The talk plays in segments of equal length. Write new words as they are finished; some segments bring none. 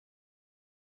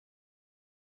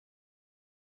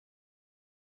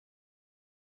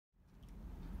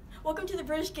Welcome to the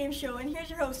British Game Show, and here's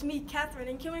your host, me, Catherine.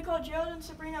 And can we call Gerald and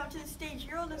Sabrina out to the stage?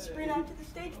 Gerald and Sabrina out to the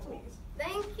stage, please.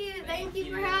 Thank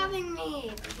you for having me.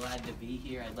 I'm glad to be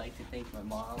here. I'd like to thank my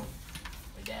mom,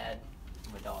 my dad,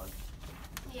 and my dog.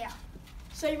 Yeah.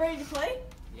 So you ready to play?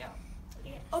 Yeah.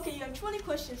 Okay, you have 20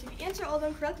 questions. If you answer all of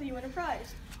them correctly, you win a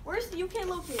prize. Where is the UK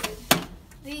located?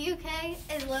 The UK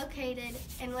is located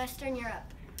in Western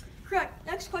Europe. Correct.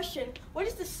 Next question. What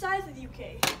is the size of the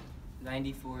UK?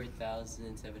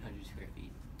 94,700 square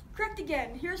feet. Correct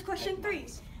again. Here's question 3.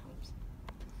 Oops.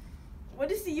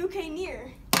 What is the UK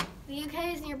near? The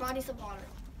UK is near bodies of water.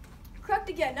 Correct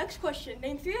again. Next question.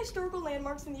 Name 3 historical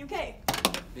landmarks in the UK.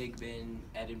 Big Ben,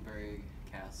 Edinburgh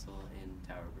Castle, and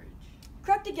Tower Bridge.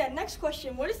 Correct again. Next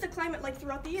question. What is the climate like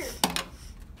throughout the year?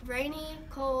 Rainy,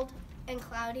 cold, and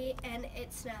cloudy, and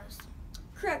it snows.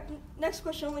 Correct. Next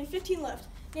question. Only 15 left.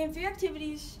 Name 3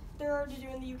 activities there are to do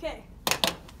in the UK.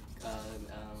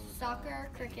 Soccer,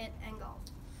 cricket, and golf.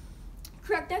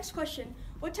 Correct. Next question.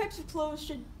 What types of clothes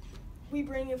should we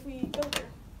bring if we go there?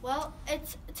 Well,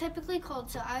 it's typically cold,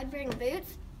 so I would bring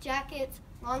boots, jackets,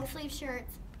 long sleeve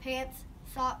shirts, pants,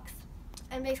 socks,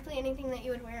 and basically anything that you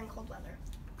would wear in cold weather.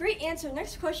 Great answer.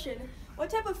 Next question.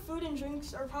 What type of food and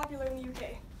drinks are popular in the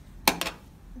UK?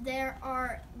 There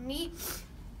are meats,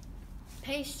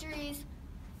 pastries,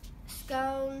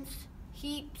 scones,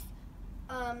 heaps,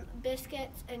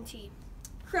 biscuits, and tea.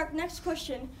 Correct. Next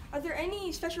question. Are there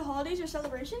any special holidays or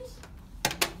celebrations?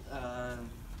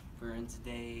 Burns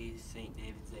Day, St.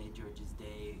 David's Day, George's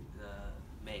Day,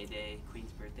 May Day,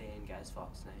 Queen's Birthday, and Guy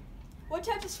Fawkes Night. What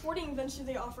types of sporting events do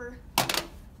they offer?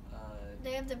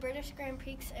 They have the British Grand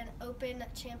Prix and Open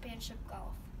Championship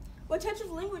Golf. What types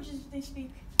of languages do they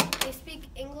speak? They speak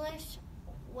English,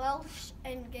 Welsh,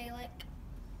 and Gaelic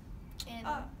in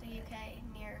the UK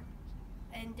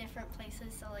in different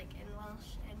places, so like in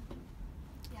Welsh and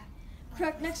yeah.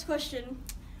 Correct. Next question.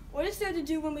 What is there to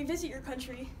do when we visit your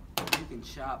country? You can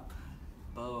shop,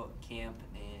 boat, camp,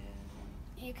 and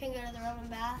You can go to the Roman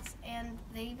baths, and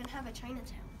they even have a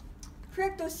Chinatown.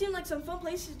 Correct. Those seem like some fun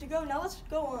places to go. Now let's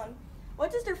go on.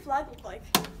 What does their flag look like?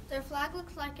 Their flag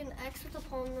looks like an X with a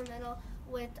pole in the middle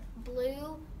with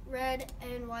blue, red,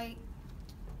 and white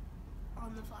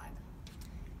on the flag.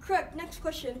 Correct. Next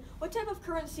question. What type of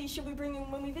currency should we bring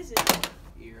in when we visit?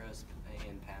 euros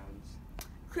and pounds.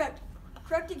 Correct.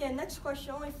 Correct again. Next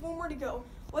question. Only 4 more to go.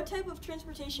 What type of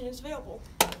transportation is available?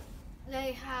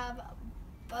 They have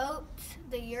boats,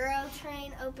 the Euro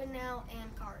train open now,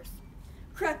 and cars.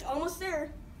 Correct. Almost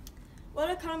there.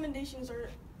 What accommodations are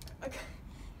available?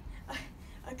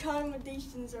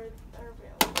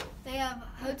 They have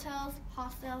hotels,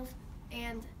 hostels,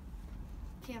 and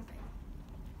camping.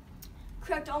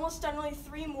 Correct. Almost done. Only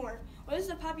 3 more. What is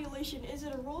the population? Is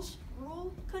it a rural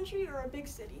country or a big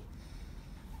city?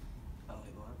 Oh,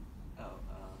 wait, what?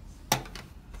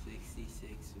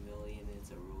 66 million.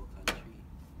 It's a rural country.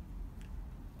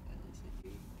 At least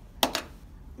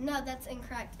No, that's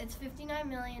incorrect. It's 59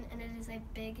 million, and it is a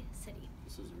big city.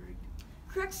 This was rigged.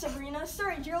 Correct, Sabrina.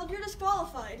 Sorry, Gerald, you're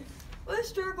disqualified. What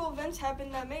historical events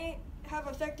happened that may have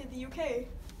affected the UK?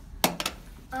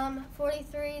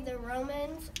 43, the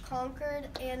Romans conquered,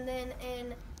 and then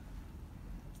in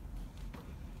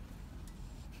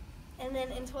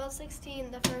 1216,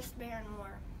 the First Barren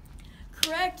War.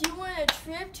 Correct. You won a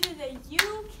trip to the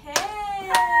UK.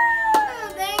 Oh,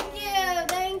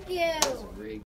 thank you. This was rigged.